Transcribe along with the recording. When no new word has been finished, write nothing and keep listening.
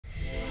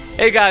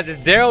Hey guys, it's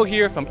Daryl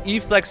here from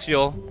eFlex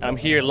Fuel, and I'm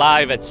here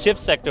live at Shift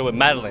Sector with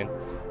Madeline.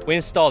 We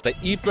installed the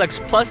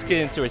eFlexPlus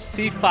kit into a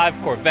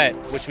C5 Corvette,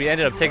 which we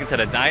ended up taking to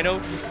the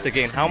dyno to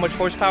gain how much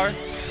horsepower?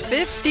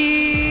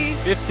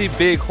 50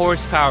 big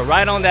horsepower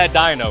right on that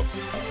dyno.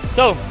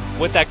 So,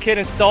 with that kit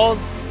installed,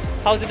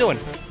 how's it doing?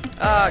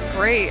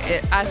 Great.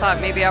 I thought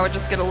maybe I would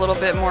just get a little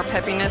bit more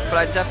peppiness, but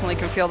I definitely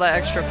can feel that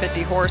extra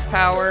 50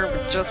 horsepower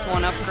with just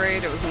one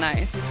upgrade. It was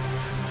nice.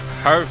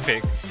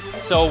 Perfect.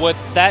 So with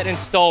that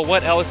installed,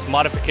 what else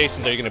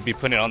modifications are you going to be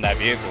putting on that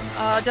vehicle?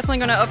 Definitely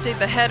going to update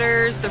the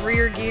headers, the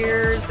rear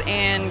gears,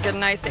 and get a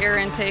nice air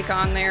intake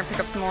on there, pick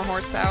up some more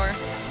horsepower.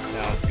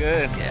 Sounds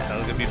good. Yeah.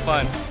 Sounds going to be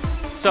fun.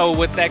 So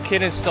with that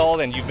kit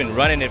installed and you've been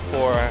running it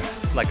for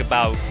like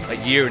about a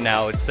year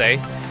now, let's say,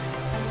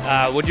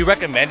 would you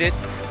recommend it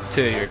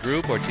to your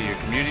group or to your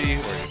community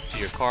or to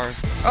your car?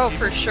 Oh,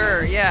 for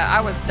sure. Yeah,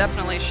 I was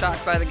definitely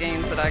shocked by the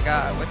gains that I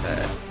got with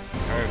it.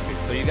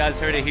 Perfect. So you guys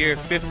heard it here,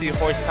 50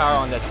 horsepower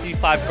on the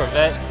C5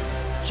 Corvette.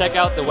 Check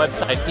out the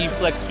website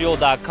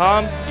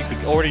eFlexFuel.com. You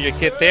can order your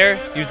kit there.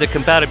 Use the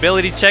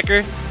compatibility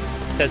checker.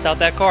 Test out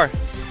that car.